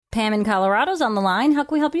Pam in Colorado's on the line. How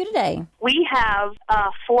can we help you today? We have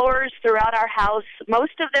floors throughout our house.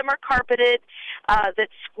 Most of them are carpeted that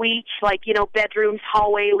squeak, like, bedrooms,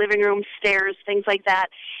 hallway, living room, stairs, things like that.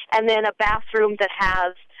 And then a bathroom that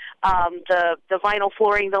has the vinyl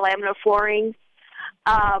flooring, the laminate flooring.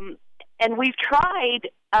 And we've tried,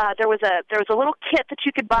 there was a little kit that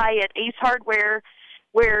you could buy at Ace Hardware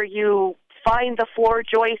where you find the floor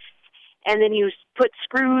joists and then you put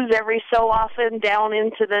screws every so often down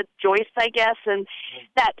into the joist, I guess, and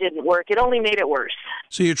that didn't work. It only made it worse.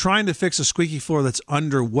 So you're trying to fix a squeaky floor that's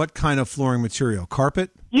under what kind of flooring material?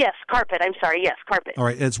 Carpet? Yes, carpet. I'm sorry. Yes, carpet. All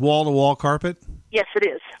right. It's wall-to-wall carpet? Yes, it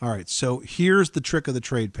is. All right. So here's the trick of the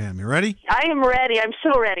trade, Pam. You ready? I am ready. I'm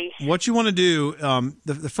so ready. What you want to do,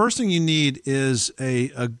 the first thing you need is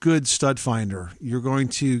a good stud finder. You're going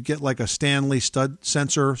to get like a Stanley stud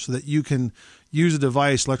sensor so that you can use a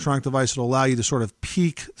device, electronic device, that will allow you to sort of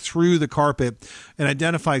peek through the carpet and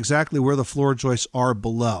identify exactly where the floor joists are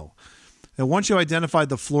below. And once you identified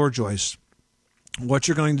the floor joists, what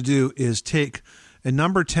you're going to do is take a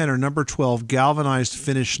number 10 or number 12 galvanized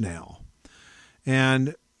finish nail.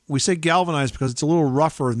 And we say galvanized because it's a little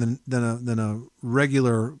rougher than a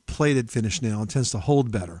regular plated finish nail. It tends to hold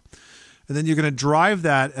better. And then you're going to drive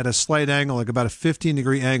that at a slight angle, like about a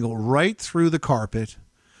 15-degree angle, right through the carpet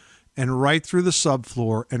and right through the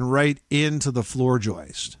subfloor and right into the floor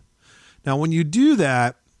joist. Now, when you do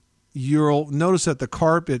that, you'll notice that the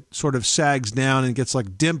carpet sort of sags down and gets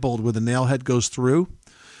like dimpled where the nail head goes through.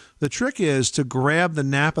 The trick is to grab the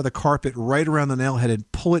nap of the carpet right around the nail head and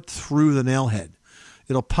pull it through the nail head.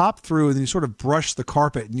 It'll pop through, and then you sort of brush the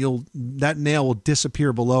carpet, and that nail will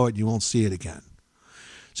disappear below it, and you won't see it again.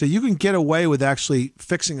 So you can get away with actually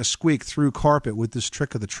fixing a squeak through carpet with this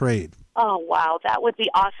trick of the trade. Oh, wow. That would be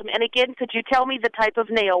awesome. And again, could you tell me the type of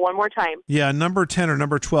nail one more time? Yeah, number 10 or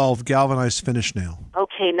number 12 galvanized finish nail.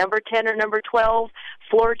 Okay, number 10 or number 12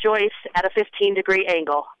 floor joist at a 15-degree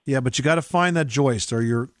angle. Yeah, but you got to find that joist, or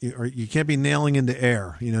you can't be nailing into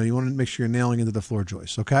air. You want to make sure you're nailing into the floor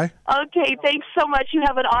joist, okay? Okay, thanks so much. You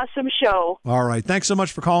have an awesome show. All right. Thanks so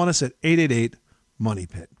much for calling us at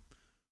 888-MONEY-PIT.